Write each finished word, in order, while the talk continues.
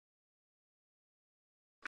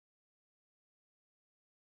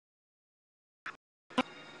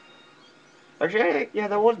Actually, yeah,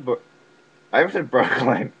 that was. I said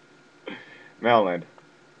Brooklyn, Maryland.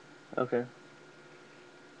 Okay.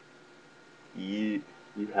 Yeah.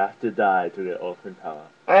 You have to die to get Ultimate Power.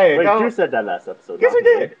 Hey, Wait, no. you said that last episode. Yes, not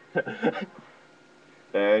I me. did.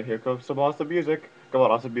 And here comes some awesome music. Come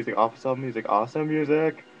on, awesome music, awesome music, awesome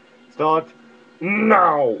music. Start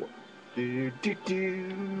now. Do do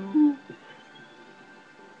do.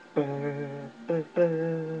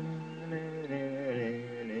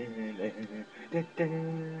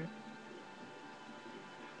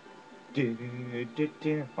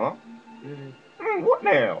 Huh? What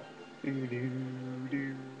now?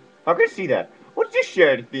 How can I see that? What's this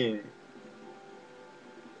shiny thing?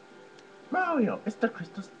 Mario, it's the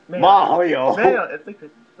crystal. Mario. Mario, it's the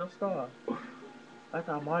crystal star. I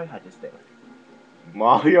thought Mario had this thing.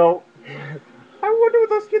 Mario. I wonder what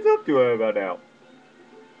those kids up to about now.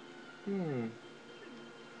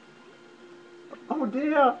 Oh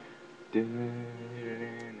dear.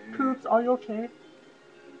 Poops, are you okay?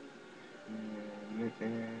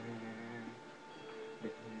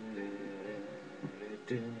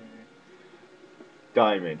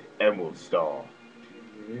 Diamond, Emerald Star.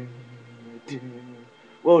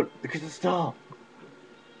 Whoa, the crystal star.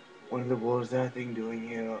 What in the world is that thing doing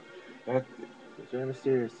here? It's very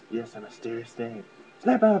mysterious. Yes, a mysterious thing.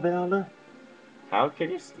 Snap out of it, Alda. How can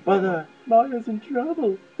you? But Mario's in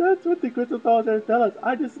trouble. That's what the crystal stars are tell us.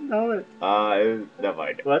 I just know it. Never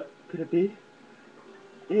mind. What could it be?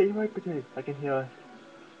 Yeah, you're right, Potato. I can hear it.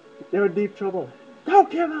 They're in deep trouble. Don't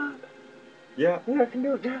give up. Yeah. Yeah, I can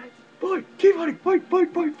do it, guys. Fight! Keep fighting! Fight!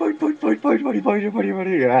 Fight! Fight! Fight! Fight! Fight! Fight! Fight! Fight! Fight! Fight!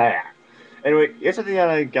 Yeah. Anyway, here's something that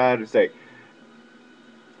I gotta say.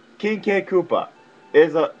 King K. Koopa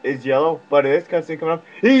is yellow, but in this cutscene coming up,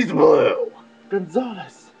 he's blue.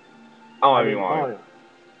 Gonzalez. Oh, I mean Mario.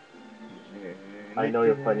 I know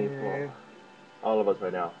you're fighting for all of us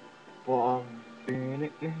right now.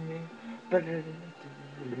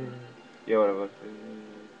 Yeah, whatever.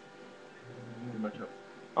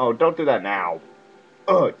 Oh, don't do that now.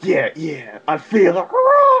 Oh, yeah. I feel a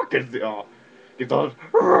rock. Gonzalez,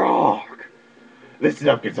 rock. Listen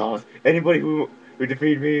up, Gonzalez. Anybody who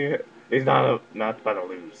defeats me is not about to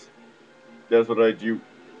lose. That's what I do.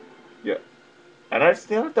 Yeah. And I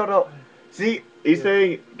still don't know. See, he's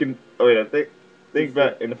saying. Oh, wait, I think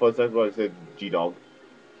back in the first episode I said G-Dog.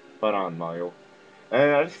 But on Mario.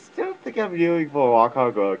 And I still think I'm viewing for a rock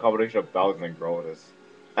hog a combination of Bowser and Grodus.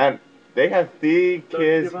 And they have 3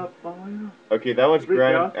 kids. Give up, Mario. Okay, that was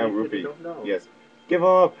Grand and Rupee. Yes. Give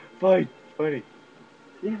up! Fighting.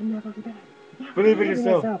 Yeah, never give up. Believe in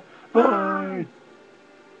yourself. Fight!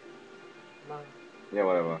 Yeah,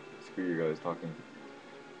 whatever. Screw you guys talking.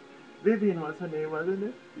 Vivian was her name, wasn't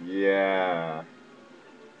it? Yeah.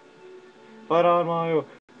 Fight on, Mario!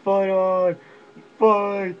 Fight on!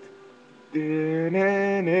 Fight!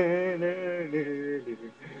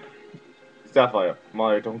 Sapphire,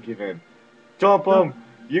 Mario, don't give in. Jump him!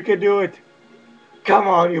 You can do it! Come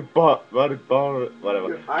on, you whatever.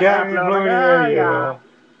 Get me yeah.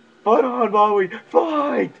 Fight on, Mario!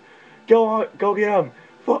 Fight! Go on, go get him!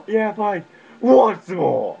 Fight! Once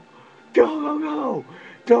more! Go!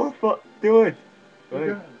 Don't do it!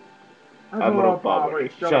 Right. I'm gonna Bobby.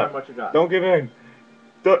 Shut up. Don't give in.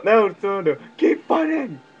 No. Keep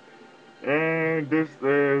fighting! And this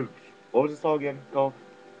is... What was this song again called?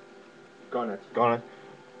 Gone it.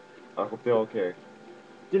 I hope they're okay.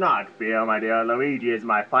 Do not fear, my dear. Luigi is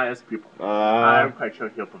my finest pupil. I'm quite sure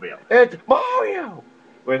he'll prevail. It's Mario!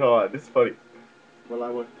 Wait, hold on. This is funny. Well, I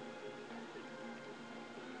would.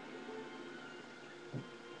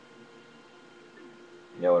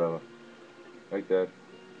 Yeah, whatever. Like that.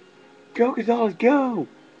 Go, Gonzalez, go!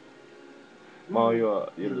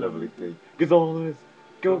 Mario, you lovely thing. Gonzalez,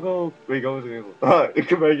 go! Wait, go. Come back,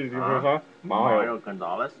 huh? Mario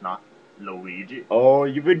Gonzalez, not Luigi. Oh,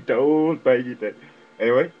 you've been told, baby.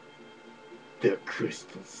 Anyway, the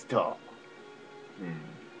crystal star.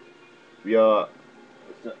 We are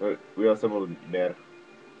somewhere near.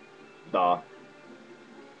 Da.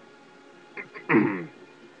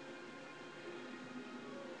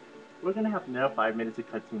 We're gonna have now 5 minutes of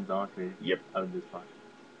cutscenes, aren't we? Yep. Of this part.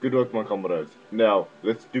 Good work, my comrades. Now,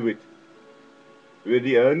 let's do it.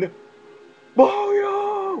 Ready and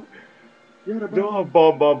Mario!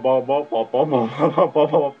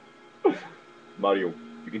 Mario,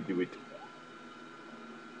 you can do it.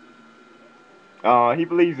 He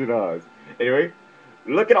believes in us. Anyway,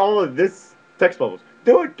 look at all of this text bubbles.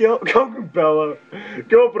 Do it, go, Bella.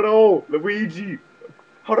 Go, bro. Luigi.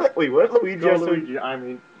 Wait, where's Luigi? Luigi, I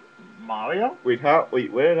mean, Mario?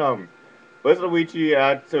 Where's Luigi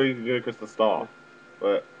at so he can get a crystal star?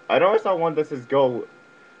 But I know I saw one that says go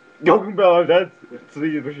Goku Bell, that's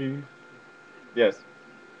the machine. Yes.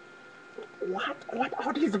 What? What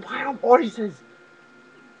are these wild voices?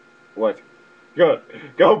 What? Go,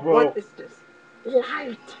 bro. What is this?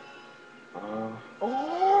 Light. Uh,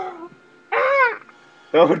 Oh.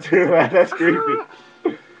 don't do that. That's creepy.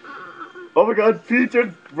 Oh my God, Peach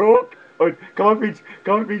just broke. Oh, come on, Peach.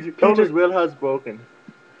 Come on, Peach. Peach's will has broken.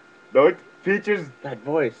 No, Peach is. That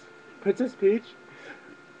voice. Princess Peach?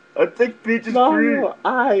 I think Peach is free. Mario,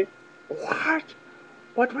 What?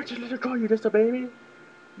 What would you little girl? You disobey me?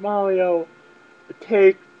 Mario,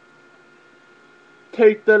 take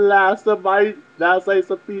the last slice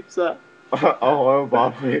of pizza. Oh,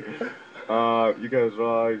 Bobby. You guys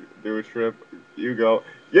do a trip. You go.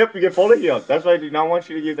 Yep, you get fully healed. That's why I do not want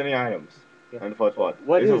you to use any items. Yeah. And the first one.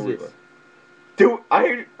 What It's is over. this? Dude,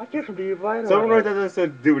 I can't believe right someone now. wrote that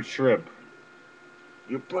said do with shrimp.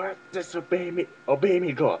 You brought disobey me. Obey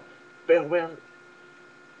me, God. Farewell.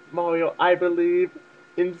 Mario, I believe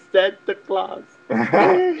in Santa Claus.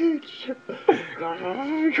 Peach!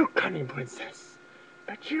 You cunning princess.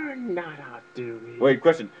 But you're not outdo me. Wait,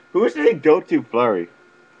 question. Who should they go to, Flurry?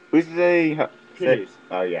 Who should they say? Please.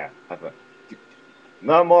 Oh, yeah.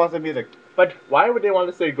 Not more awesome music. But why would they want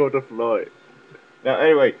to say go to Floyd? Now,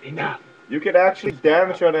 anyway. Enough. You can actually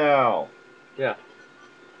damage her now. Yeah.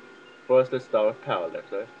 First, let's start with power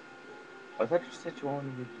left, right? I thought you said you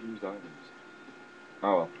wanted to use items.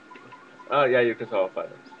 Oh, well. Oh, yeah, you can solve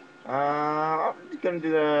items. I'm gonna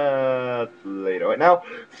do that later. Right now,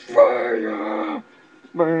 fire!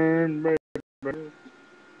 Burn, burn, burn.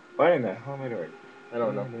 What in the hell am I doing? I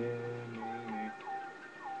don't know.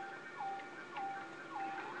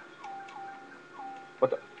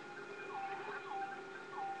 What the?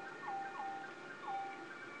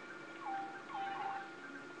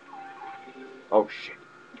 Oh shit.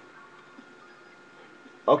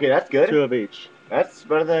 Okay, that's good. 2 of each. That's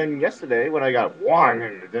better than yesterday when I got 1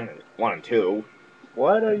 and 2.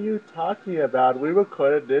 What are you talking about? We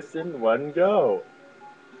recorded this in one go.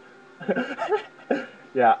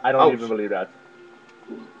 Yeah, I don't even believe that.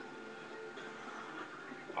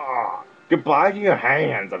 Ah, goodbye to your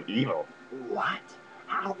hands of evil. What?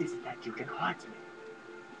 How is it that you can hurt me?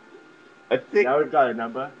 I think. Now we've got a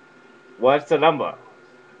number. What's the number?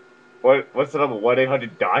 What's the number?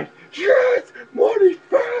 1-800-DIE? Yes! More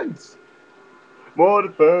defense! More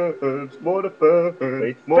defense! More defense!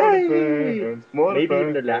 Wait, more hey! defense! More Maybe defense!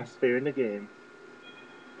 even the last spare in the game.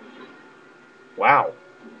 Wow.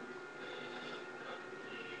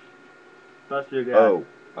 Plus you get Oh.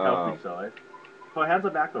 healthy side. Oh, hands are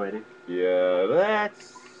back already. Yeah,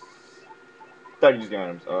 that's. Thought you just got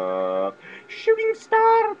items. Shooting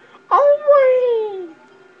star away!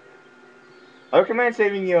 I recommend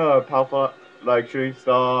saving your powerful, like shooting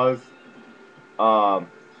stars,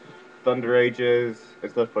 thunder rages, and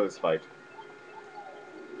stuff for this fight.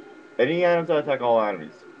 Any items that attack all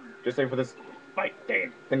enemies. Just say for this fight. Dang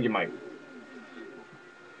it. Think you might.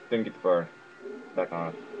 Didn't get the burn. Back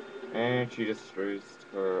on. And she just raised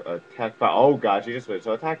her attack power. Oh god, she just switched.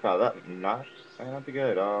 So attack power. That might not be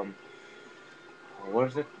good. What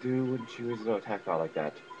does it do when she raises her attack power like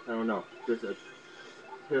that? I don't know. Just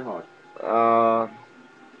hit hard.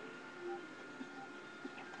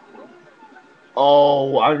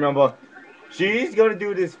 Oh, I remember. She's gonna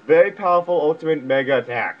do this very powerful ultimate mega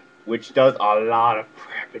attack, which does a lot of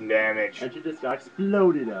crapping damage. And she just got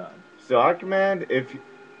exploded on. So I command if.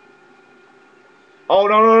 Oh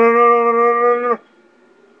no!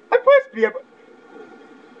 I pressed B.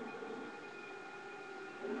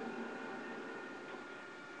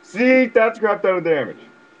 See, that's crap ton of damage.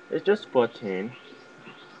 It's just 14.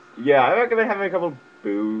 Yeah, I recommend having a couple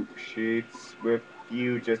boot sheets with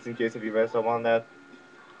you just in case if you mess up on that.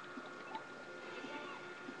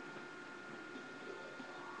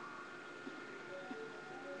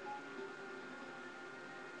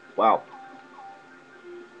 Wow.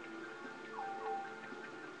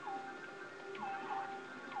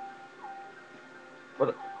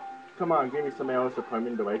 What? Come on, give me some arrows to point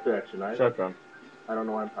me in the right direction, right? Shotgun. I don't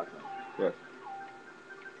know what I'm talking about. Yes.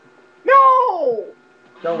 No!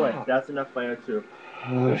 Don't worry, that's enough fire too.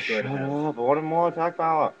 Shut up! I wanted more attack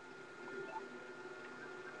power.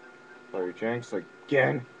 Fire Jenks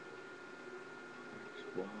again. X,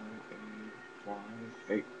 Y, A,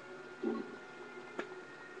 Y,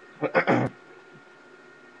 8.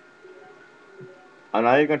 And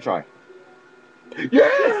now you're gonna try.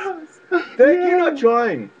 Yes! Thank you not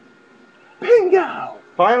trying. Bingo!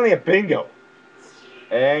 Finally a bingo.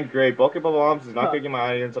 And great, Pokeball Bombs is not gonna get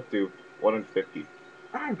my items up to 150.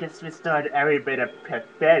 I just restored every bit of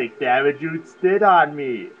pathetic damage you did on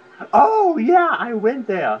me. Oh yeah, I went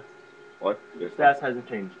there. What? Stats hasn't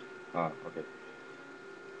changed. Ah, okay.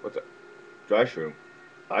 What's that? Dry shroom.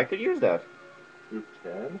 I could use that. You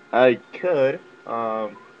can? I could.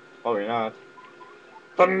 Probably not.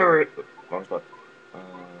 Thunder it! Wrong spot.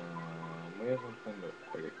 Where's my thunder?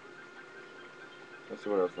 Okay. Let's see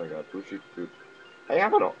what else I got. Bushi food. I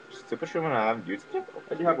have an super shroom and I haven't used it yet.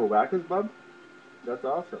 And you have a Whackers bub? That's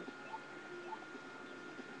awesome.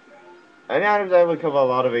 Any items that would cover a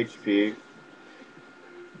lot of HP,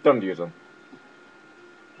 don't use them.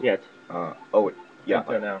 Yet. Oh wait. Yeah.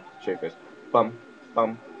 Until now. Shape this. Bum,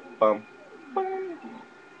 bum, bum, bum.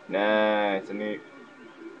 Nice. And neat.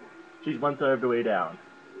 She's 1/3 of the way down.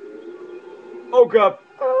 Oh god.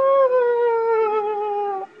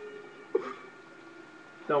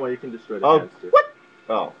 Don't worry, you can destroy the Oh, hands too. what?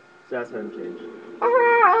 Oh. Stats haven't changed.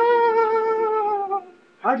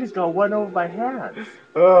 I just got one over my hands.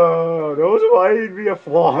 Oh, those might be a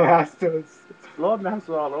flaw masters. It's Floor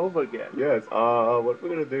Master all over again. Yes. What are we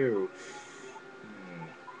gonna do?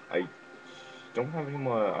 I don't have any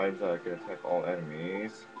more items that can attack all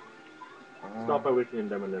enemies. Stop by weakening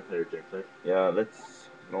them and then play your jinx, right? Yeah, let's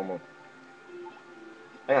normal.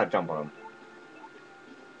 I gotta jump on them.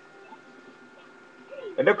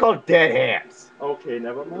 And they're called dead hands. Okay,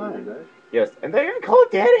 never mind, right? Yes, and they're even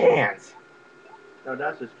called dead hands. No,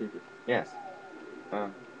 that's just creepy. Yes. Nah.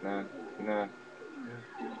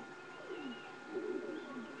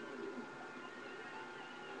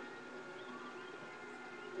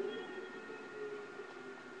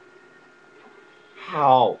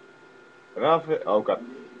 How? Enough. Oh god.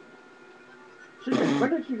 When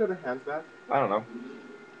did she get her hands back? I don't know.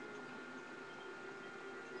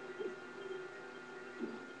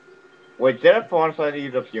 Wait, did I form plan to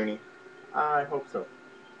use a puny? I hope so.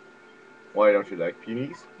 Why don't you like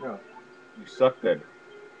punies? No. You suck then.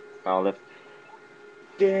 I'll lift.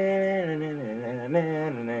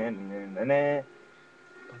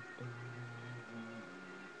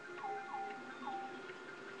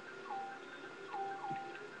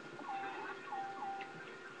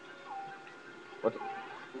 What?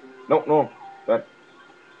 No. That.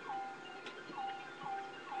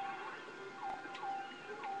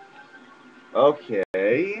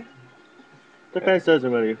 Okay. Defense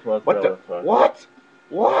doesn't really work What well the? with her. What?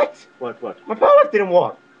 What? What? My power lift didn't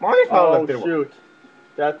work. My power Oh lift didn't work. shoot.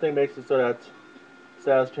 That thing makes it so that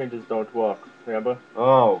status changes don't work, remember?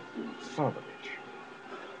 Oh, son of a bitch.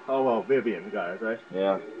 Oh well, Vivian guys, right?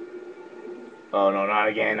 Yeah. Oh no, not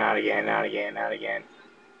again.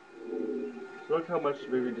 Look how much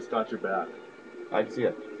Vivian just got your back. I can see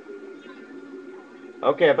it.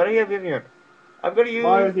 Okay, I better get Vivian. I'm gonna use.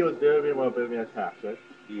 Mario heals Vivian while Vivian attacks, right?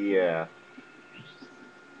 Yeah.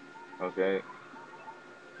 Okay.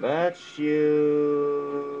 Let's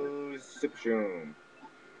use Sipshroom.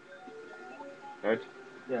 Right?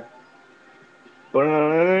 Yeah.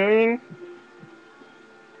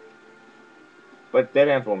 But dead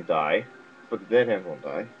hands won't die.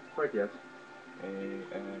 Quite yes.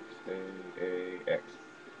 A-X.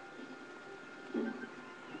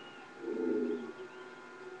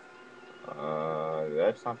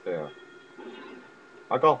 That's not fair.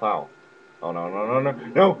 I call foul. Oh no.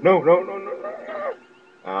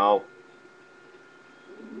 Ow.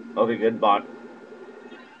 Okay, good bot.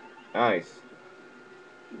 Nice.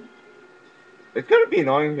 It's gonna be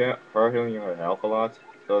annoying her healing her health a lot.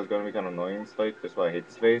 So it's gonna be kind of annoying in this fight. That's why I hate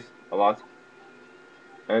this phase a lot.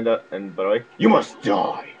 And by the way, you must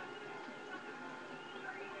die.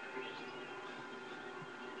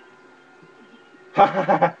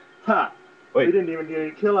 Ha! Wait. We didn't even need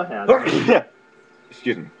a killer hands.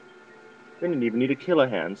 Excuse me. We didn't even need a killer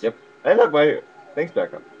hands. Yep. Hey, look, my thing's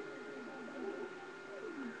back up.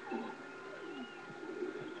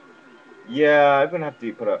 Yeah, I'm gonna have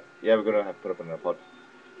to put up. Yeah, we're gonna have to put up another pot.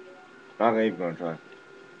 Not even gonna try.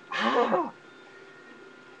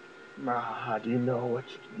 Do you know what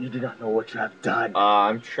you do not know what you have done?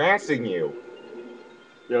 I'm trancing you.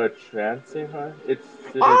 You're trancing her? It's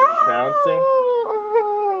trouncing?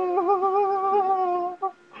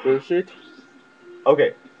 Bullshit?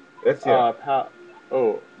 Okay, let's see.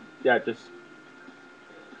 Oh, yeah, just.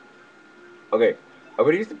 Okay, I'm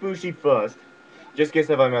gonna use the Bushi first, just in case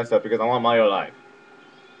if I mess up, because I want Mario alive.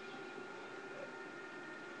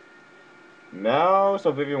 No,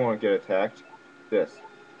 so Vivian won't get attacked. This.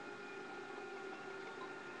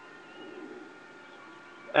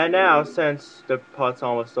 And now, since the part's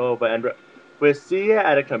almost over, and we'll see you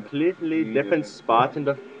at a completely different spot in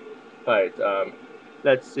the fight.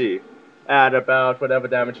 Let's see. At about whatever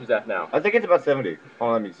damage he's at now. I think it's about 70. Hold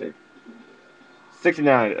on, let me see.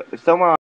 69. Someone.